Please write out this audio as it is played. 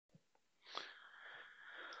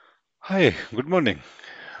Hi, good morning.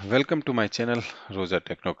 Welcome to my channel, Rosa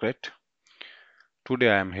Technocrat. Today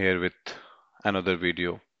I am here with another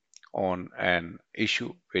video on an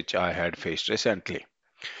issue which I had faced recently.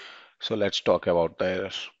 So let's talk about the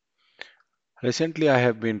error. Recently I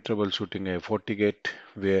have been troubleshooting a Fortigate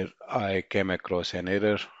where I came across an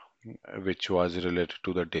error which was related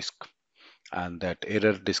to the disk, and that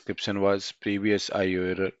error description was previous IO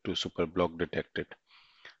error to superblock detected.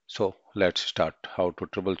 So let's start how to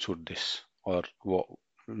troubleshoot this or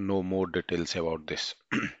know more details about this.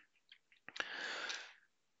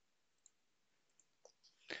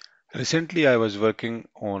 Recently, I was working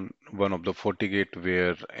on one of the Fortigate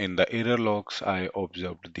where in the error logs I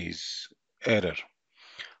observed these error.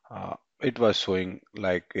 It was showing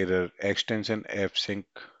like error extension fsync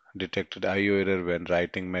detected IO error when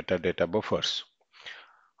writing metadata buffers.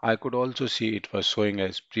 I could also see it was showing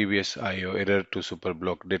as previous IO error to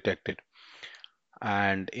superblock detected.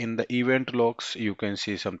 And in the event logs, you can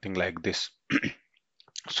see something like this.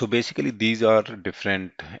 So basically, these are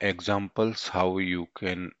different examples how you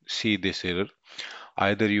can see this error.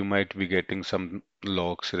 Either you might be getting some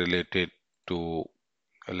logs related to,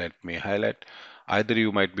 let me highlight, either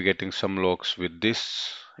you might be getting some logs with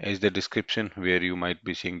this as the description where you might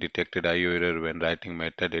be seeing detected IO error when writing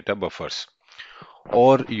metadata buffers.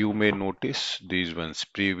 Or you may notice these ones,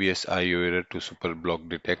 previous IO error to superblock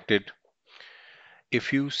detected.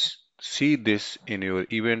 If you see this in your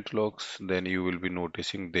event logs, then you will be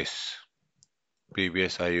noticing this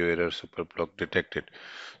previous IO error superblock detected.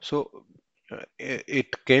 So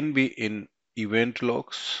it can be in event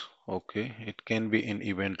logs. Okay, it can be in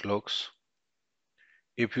event logs.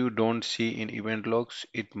 If you don't see in event logs,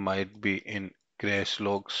 it might be in crash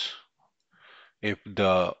logs. If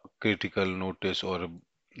the critical notice or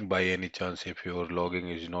by any chance if your logging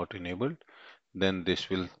is not enabled, then this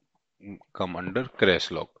will come under crash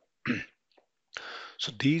log.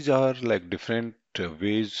 So these are like different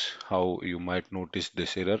ways how you might notice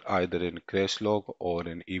this error either in crash log or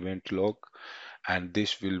in event log, and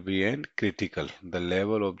this will be an critical. The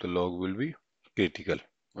level of the log will be critical.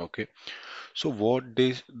 Okay. So what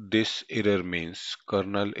this error means,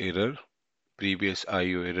 kernel error, previous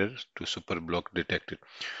IO error to superblock detected.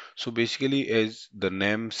 So basically as the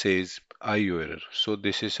name says IO error, so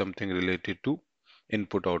this is something related to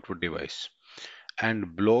input output device,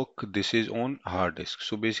 and block this is on hard disk.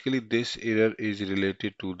 So basically this error is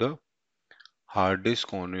related to the hard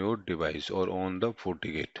disk on your device or on the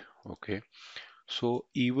FortiGate. Okay. So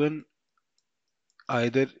even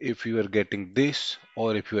either if you are getting this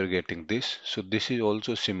or if you are getting this, so this is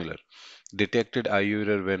also similar. Detected IO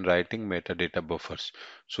error when writing metadata buffers.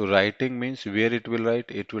 So writing means where it will write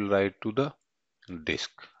to the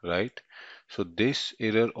disk, right? So this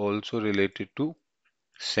error also related to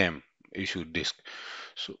same issue disk.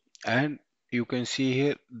 So and you can see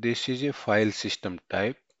here this is a file system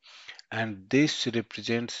type, and this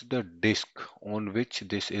represents the disk on which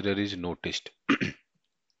this error is noticed.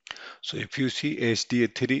 So if you see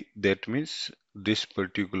SDA3, that means this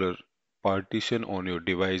particular partition on your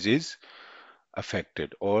device is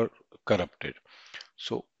affected or corrupted.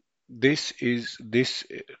 So this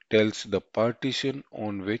tells the partition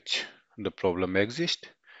on which the problem exists.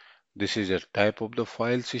 This is a type of the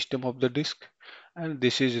file system of the disk, and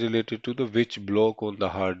this is related to the which block on the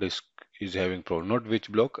hard disk is having problem. Not which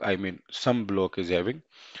block, I mean some block is having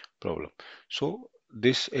problem. So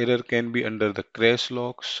this error can be under the crash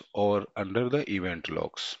logs or under the event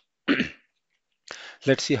logs.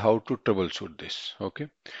 Let's see how to troubleshoot this. Okay.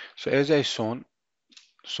 So as I shown,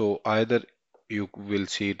 so either you will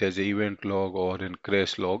see it as a event log or in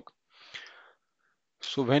crash log.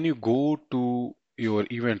 So when you go to your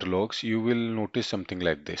event logs, you will notice something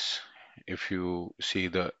like this. If you see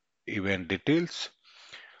the event details,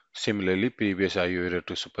 similarly previous IO error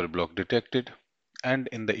to superblock detected, and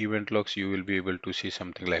in the event logs you will be able to see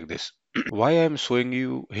something like this. Why I am showing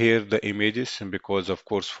you here the images, because of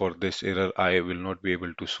course for this error I will not be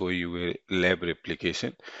able to show you a lab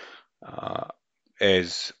replication, uh,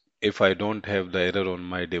 as if I don't have the error on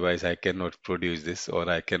my device, I cannot produce this or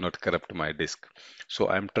I cannot corrupt my disk. So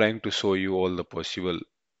I'm trying to show you all the possible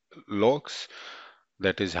logs.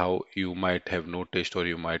 That is how you might have noticed or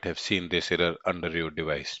you might have seen this error under your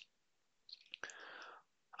device.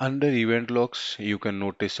 Under event logs, you can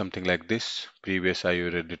notice something like this, previous IO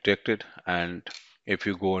error detected, and if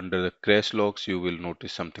you go under the crash logs, you will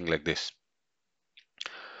notice something like this.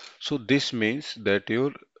 So this means that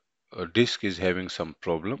your disk is having some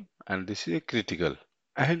problem and this is a critical,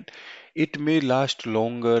 and it may last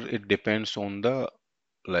longer. It depends on the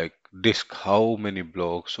like disk, how many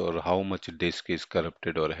blocks or how much disk is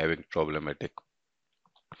corrupted or having problematic.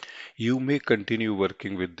 You may continue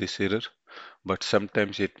working with this error, but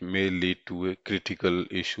sometimes it may lead to a critical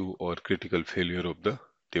issue or critical failure of the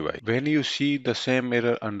device. When you see the same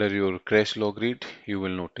error under your crash log read, you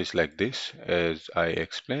will notice like this, as I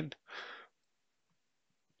explained.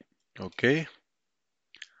 Okay.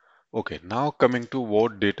 Okay, now coming to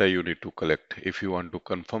what data you need to collect if you want to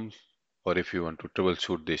confirm or if you want to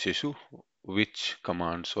troubleshoot this issue, which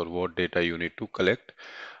commands or what data you need to collect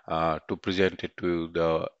to present it to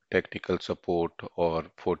the technical support or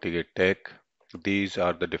Fortigate Tech. These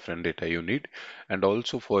are the different data you need, and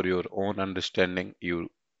also for your own understanding, you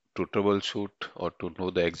to troubleshoot or to know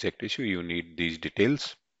the exact issue, you need these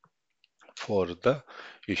details for the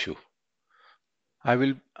issue. I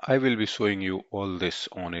will be showing you all this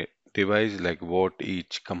on a device like what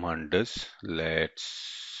each command does.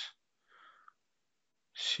 Let's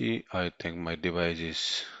see. I think my device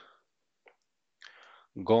is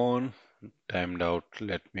gone, timed out.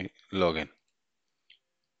 Let me log in.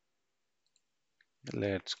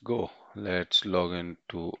 Let's go. Let's log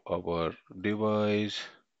into our device.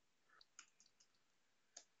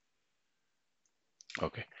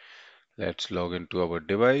 Okay, let's log into our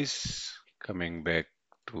device. Coming back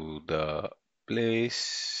to the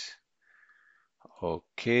place.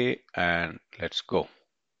 Okay, and let's go.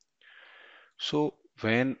 So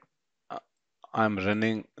when I'm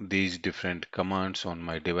running these different commands on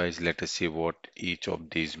my device, let us see what each of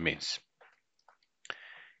these means.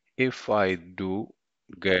 If I do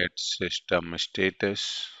get system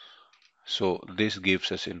status, so this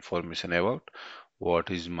gives us information about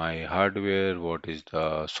what is my hardware, what is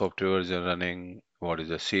the software version running, what is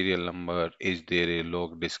the serial number, is there a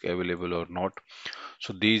log disk available or not.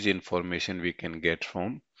 So these information we can get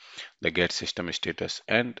from the get system status.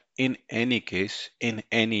 And in any case, in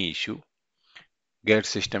any issue, get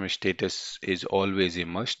system status is always a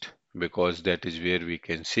must because that is where we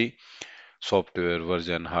can see software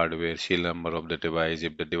version, hardware, serial number of the device,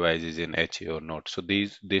 if the device is in HA or not. So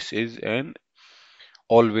this is an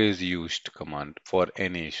always used command for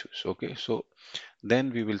any issues. Okay, so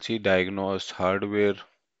then we will see diagnose hardware.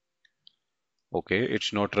 Okay,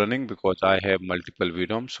 it's not running because I have multiple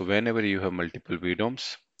VDOMs. So whenever you have multiple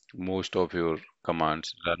VDOMs, most of your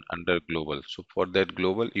commands run under global. So for that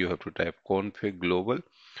global, you have to type config global,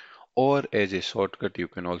 or as a shortcut, you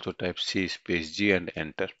can also type C space G and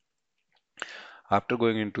enter. After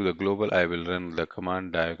going into the global, I will run the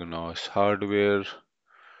command diagnose hardware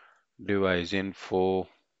device info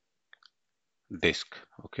disk.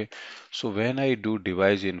 Okay, so when I do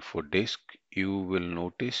device info disk, you will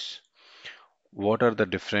notice what are the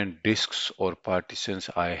different disks or partitions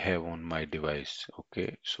I have on my device.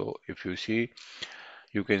 Okay, so if you see,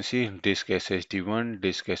 you can see disk SSD1,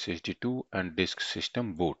 disk SSD2, and disk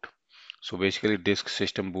system boot. So basically, disk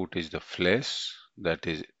system boot is the flash that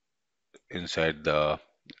is inside the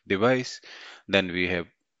device. Then we have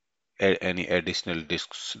any additional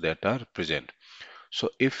disks that are present. So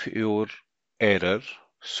if your error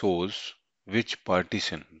shows which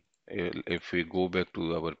partition, if we go back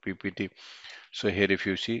to our PPT, so here if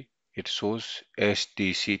you see, it shows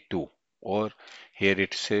SDC2, or here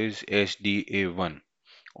it says SDA1,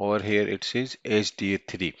 or here it says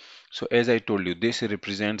SDA3. So as I told you, this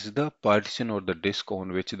represents the partition or the disk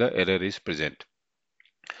on which the error is present.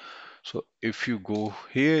 So if you go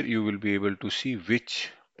here, you will be able to see which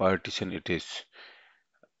partition it is.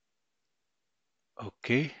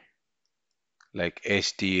 Okay, like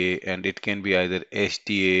SDA, and it can be either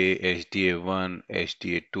SDA, SDA1,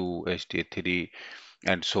 SDA2, SDA3,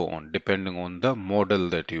 and so on, depending on the model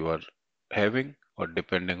that you are having or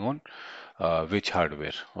depending on which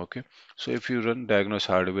hardware. Okay, so if you run diagnose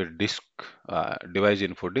hardware disk device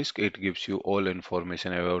info disk, it gives you all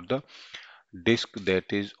information about the disk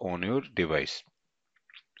that is on your device.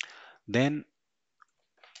 Then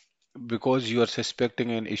because you are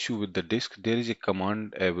suspecting an issue with the disk, there is a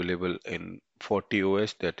command available in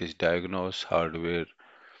FortiOS, that is diagnose hardware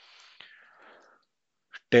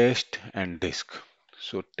test and disk.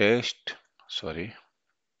 So sorry,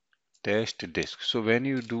 test disk. So when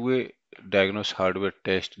you do a diagnose hardware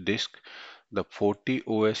test disk, the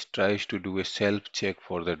FortiOS tries to do a self check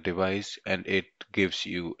for the device and it gives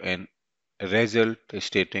you an result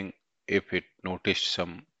stating if it noticed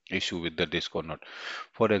some issue with the disk or not.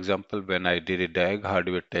 For example, when I did a diag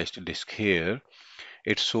hardware test disk here,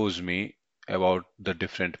 it shows me about the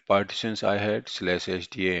different partitions I had slash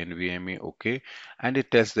SDA NVMe, okay, and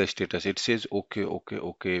it tells the status. It says okay, okay,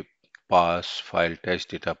 okay, pass, file test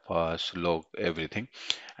data pass, log everything,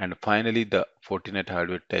 and finally the Fortinet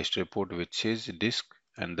hardware test report which says disk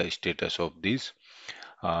and the status of these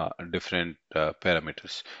different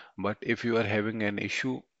parameters. But if you are having an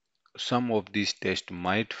issue, some of these tests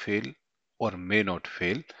might fail or may not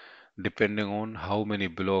fail depending on how many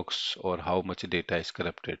blocks or how much data is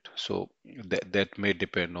corrupted. So that may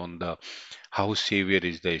depend on the how severe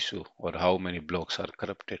is the issue or how many blocks are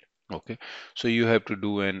corrupted. Okay, so you have to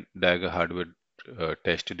do an diag hardware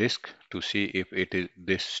test disk to see if it is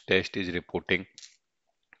this test is reporting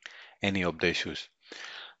any of the issues.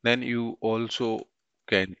 Then you also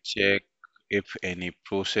can check if any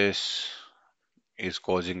process is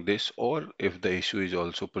causing this or if the issue is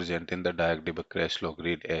also present in the diag debug crash log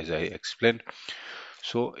read as I explained.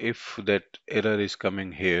 So if that error is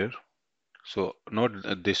coming here, so not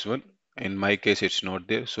this one, in my case it's not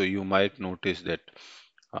there, so you might notice that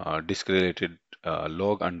disk related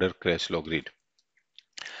log under crash log read.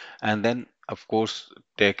 And then of course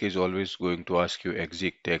tech is always going to ask you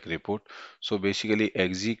exec tech report. So basically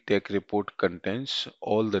exec tech report contains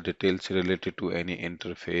all the details related to any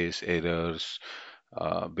interface errors,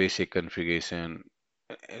 basic configuration,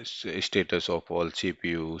 status of all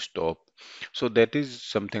CPUs, top. So that is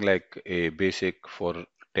something like a basic for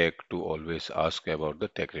tech to always ask about the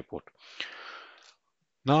tech report.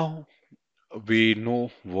 Now we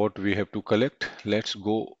know what we have to collect. Let's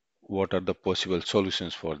go what are the possible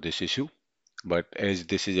solutions for this issue. But as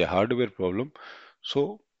this is a hardware problem,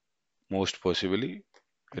 so most possibly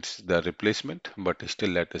it's the replacement, but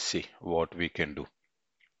still let us see what we can do.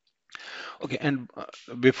 Okay, and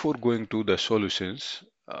before going to the solutions,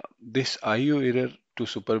 this IO error to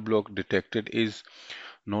superblock detected is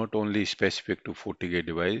not only specific to Fortigate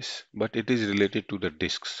device, but it is related to the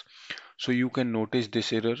disks. So you can notice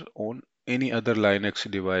this error on any other Linux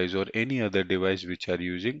device or any other device which are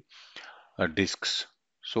using disks.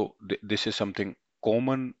 So this is something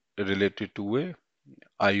common related to a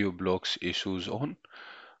IO blocks issues on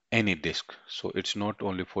any disk. So it's not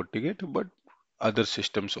only Fortigate, but other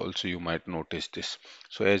systems also you might notice this.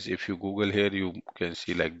 So as if you Google here, you can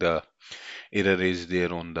see like the error is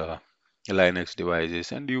there on the Linux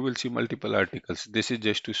devices and you will see multiple articles. This is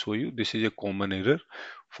just to show you this is a common error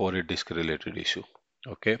for a disk related issue.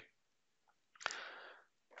 Okay.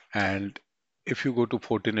 And if you go to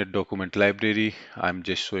Fortinet document library, I'm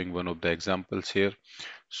just showing one of the examples here.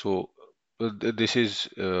 So this is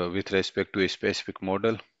with respect to a specific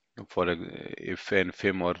model. If an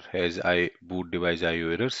FIM or has I boot device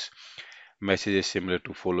IO errors, messages similar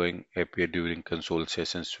to following appear during console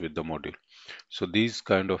sessions with the module. So these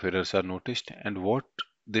kind of errors are noticed. And what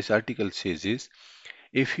this article says is,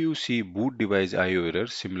 if you see boot device IO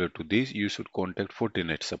errors similar to these, you should contact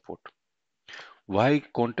Fortinet support. Why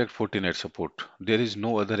contact Fortinet support? There is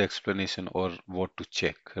no other explanation or what to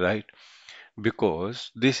check, right?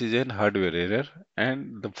 Because this is an hardware error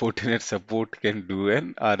and the Fortinet support can do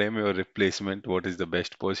an RMA or replacement what is the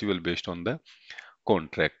best possible based on the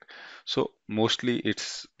contract. So mostly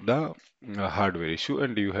it's the hardware issue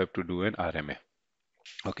and you have to do an RMA.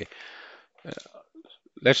 Okay,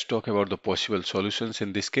 let's talk about the possible solutions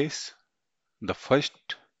in this case. The first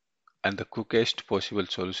and the quickest possible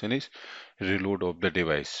solution is reload of the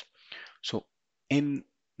device. So in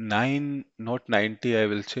not 90, I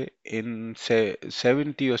will say, in say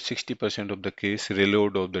 70 or 60% of the case,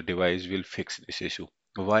 reload of the device will fix this issue.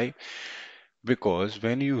 Why? Because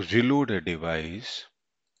when you reload a device,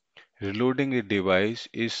 reloading a device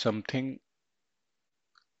is something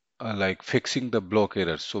like fixing the block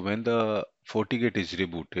errors. So when the FortiGate is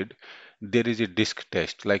rebooted, there is a disk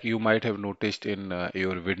test. Like you might have noticed in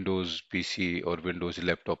your Windows PC or Windows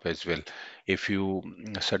laptop as well. If you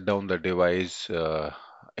shut down the device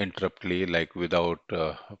interruptly, like without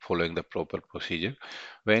following the proper procedure,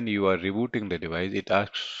 when you are rebooting the device, it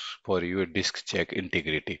asks for your disk check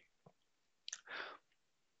integrity.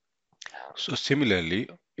 So similarly,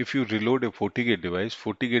 if you reload a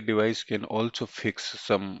FortiGate device can also fix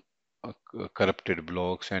some corrupted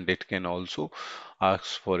blocks and it can also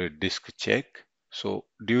ask for a disk check. So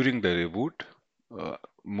during the reboot,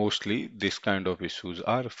 mostly this kind of issues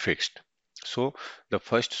are fixed. So the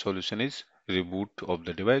first solution is reboot of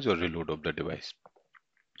the device or reload of the device.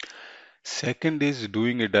 Second is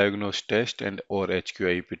doing a diagnose test and or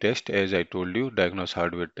HQIP test. As I told you, diagnose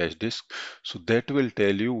hardware test disk. So that will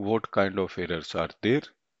tell you what kind of errors are there,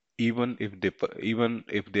 even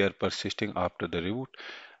if they are persisting after the reboot.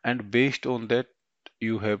 And based on that,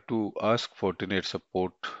 you have to ask Fortinet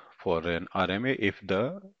support for an RMA if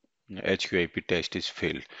the HQIP test is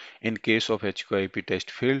failed. In case of HQIP test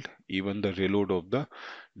failed, even the reload of the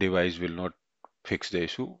device will not fix the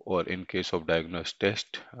issue, or in case of diagnose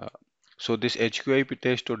test, So this HQIP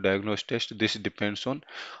test or diagnose test, this depends on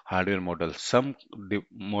hardware model. Some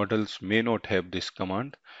models may not have this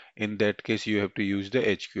command. In that case, you have to use the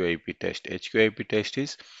HQIP test. HQIP test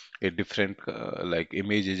is a different like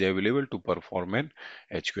image is available to perform an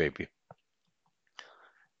HQIP.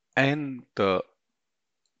 And the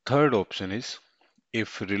third option is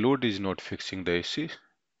if reload is not fixing the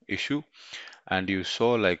issue and you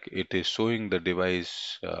saw like it is showing the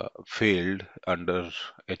device failed under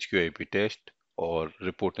HQIP test or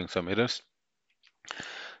reporting some errors,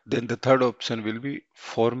 then the third option will be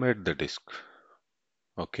format the disk.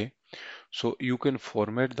 Okay, so you can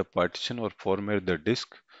format the partition or format the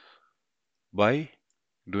disk by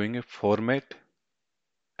doing a format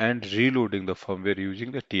and reloading the firmware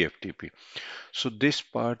using the TFTP. So this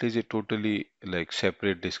part is a totally like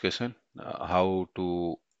separate discussion, how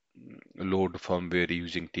to load firmware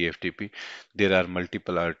using TFTP. There are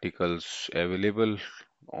multiple articles available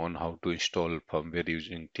on how to install firmware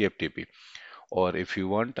using TFTP. Or if you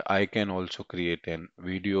want, I can also create an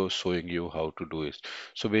video showing you how to do it.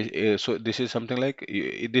 So, so this is something like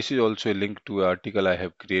this is also a link to an article I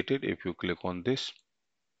have created. If you click on this,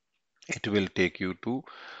 it will take you to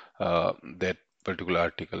that particular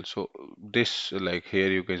article. So this like here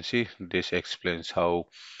you can see this explains how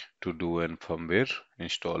to do an firmware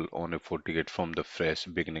install on a FortiGate from the fresh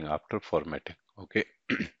beginning after formatting. Okay,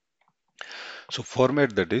 so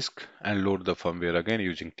format the disk and load the firmware again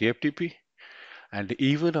using TFTP. And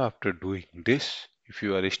even after doing this, if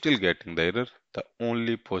you are still getting the error, the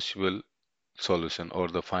only possible solution or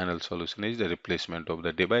the final solution is the replacement of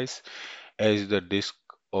the device as the disk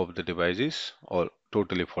of the device is or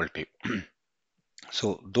totally faulty.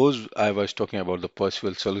 So those I was talking about the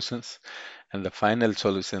possible solutions, and the final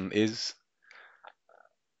solution is,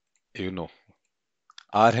 you know,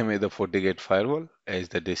 RMA the FortiGate firewall as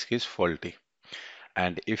the disk is faulty.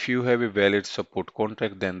 And if you have a valid support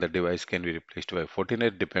contract, then the device can be replaced by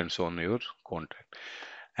Fortinet, depends on your contract.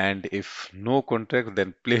 And if no contract,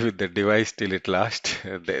 then play with the device till it lasts,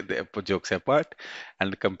 the jokes apart,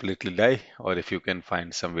 and completely die. Or if you can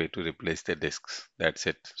find some way to replace the disks, that's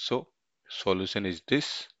it. So solution is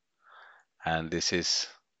this, and this is,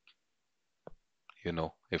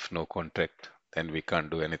 if no contract, then we can't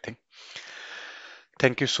do anything.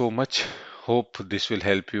 Thank you so much. Hope this will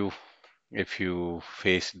help you if you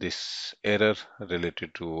face this error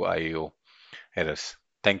related to IO errors.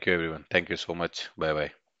 Thank you, everyone. Thank you so much. Bye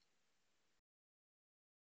bye.